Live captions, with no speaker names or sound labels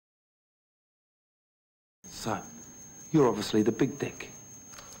So, you're obviously the big dick.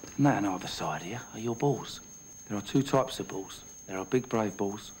 And that on either side here are your balls. There are two types of balls. There are big brave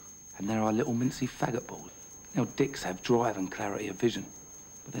balls, and there are little mincy faggot balls. Now, dicks have drive and clarity of vision,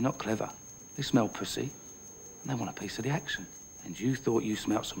 but they're not clever. They smell pussy, and they want a piece of the action. And you thought you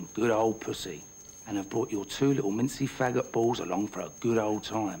smelt some good old pussy, and have brought your two little mincy faggot balls along for a good old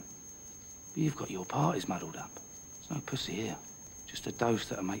time. But you've got your parties muddled up. There's no pussy here. Just a dose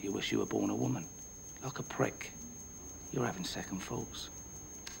that'll make you wish you were born a woman. Like a prick. You're having second thoughts.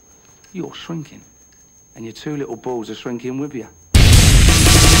 You're shrinking. And your two little balls are shrinking with you.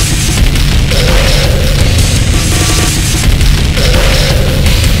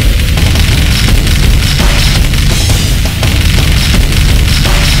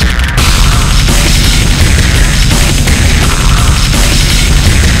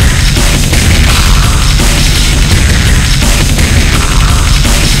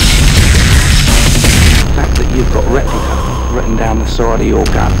 You've got replica written down the side of your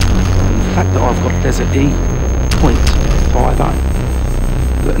gun. And the fact that I've got Desert E .50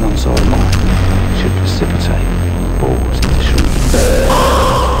 written on the side of mine should precipitate balls into shrinking.